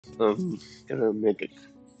Gonna make it.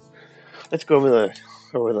 Let's go over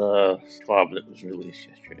the swab that was released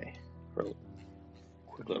yesterday. For a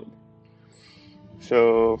quick little.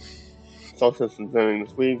 So, Solstice is ending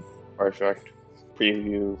this week. Artifact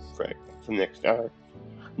preview for the next hour.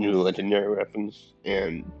 New legendary weapons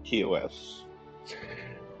and TOS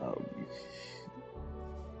um,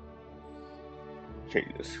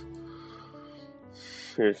 changes.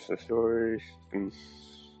 Here's the stories and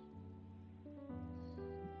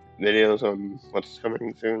videos on what's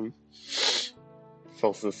coming soon.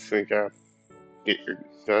 Solstice recap. Get your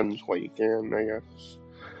guns while you can, I guess.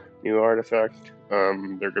 New artifact.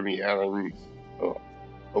 They're gonna be adding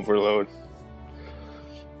overload,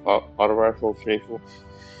 auto rifle people,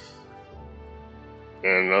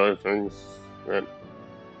 and other things that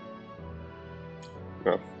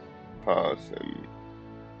pause and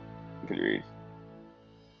you can read.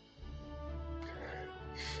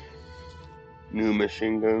 New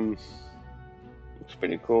machine gun. Looks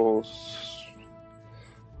pretty cool.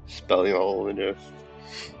 Spelling all over this.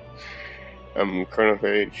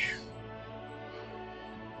 Chronophage.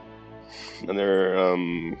 Another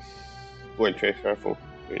void trace rifle.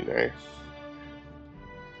 Pretty nice.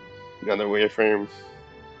 Another wireframe.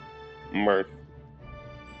 Mark.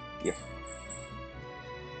 Yeah.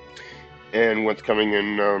 And what's coming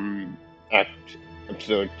in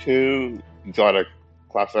episode 2, got a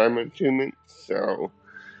class armor attunement, so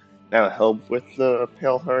that'll help with the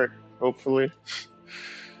Pale Heart, hopefully.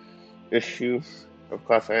 Issue of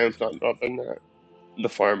class items not dropping that. The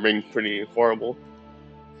farm being pretty horrible.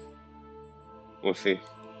 We'll see.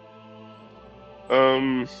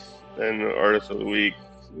 Then artist of the week,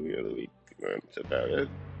 movie of the week, that's about it.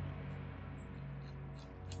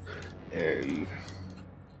 And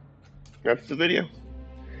that's the video.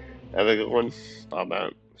 Have a good one. Bob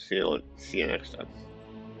out. See you next time.